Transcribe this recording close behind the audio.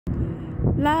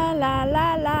La la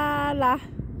la la la.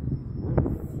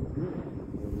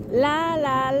 La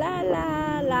la la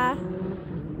la la.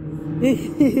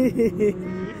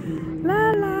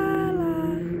 La la la.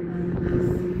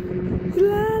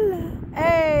 La la.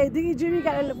 Hey, Dingy Dreamii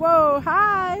got a whoa,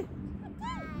 hi.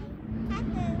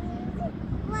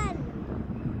 1,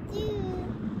 2,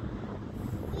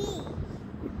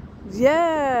 3.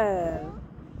 Yeah.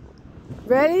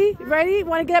 Ready? Ready?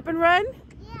 Want to get up and run?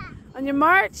 Yeah. On your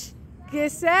march?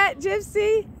 Get set,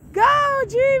 Gypsy. Go,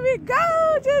 Dreamii.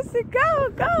 Go, Gypsy. Go,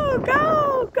 go,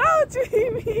 go. Go,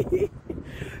 Dreamii.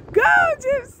 Go,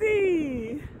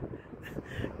 Gypsy.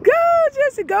 Go,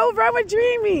 Gypsy. Go run with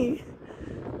Dreamii.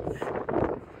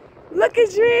 Look at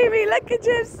Dreamii. Look at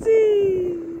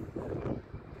Gypsy.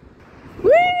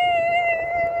 Whee!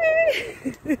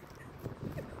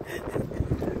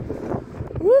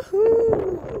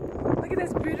 Woohoo! Look at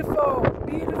this beautiful,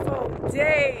 beautiful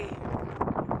day.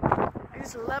 I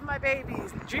just love my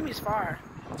babies. Dreamie's far.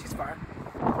 She's far.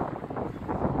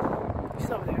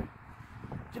 She's over there.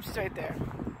 Gypsy's right there.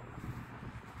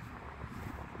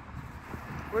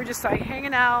 We're just like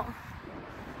hanging out,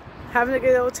 having a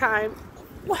good old time.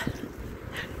 What?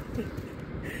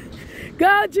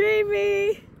 Go,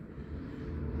 Dreamii!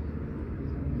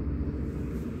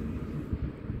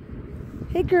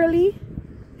 Hey, girly.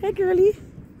 Hey, girly.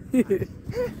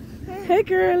 Hey,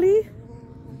 girly.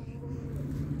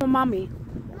 Oh, mommy.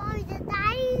 Mommy, the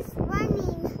daddy's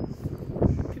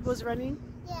running. People's running?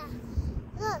 Yeah.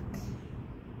 Look.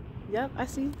 Yep, I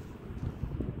see.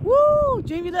 Woo!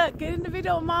 Dreamii, look. Get in the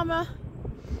video with mama.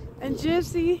 And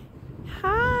Gypsy.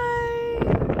 Hi.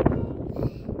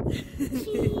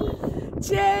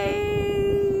 James.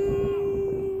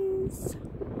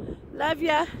 Love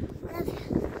ya.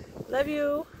 Love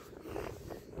you.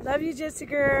 Love you, Gypsy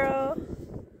girl.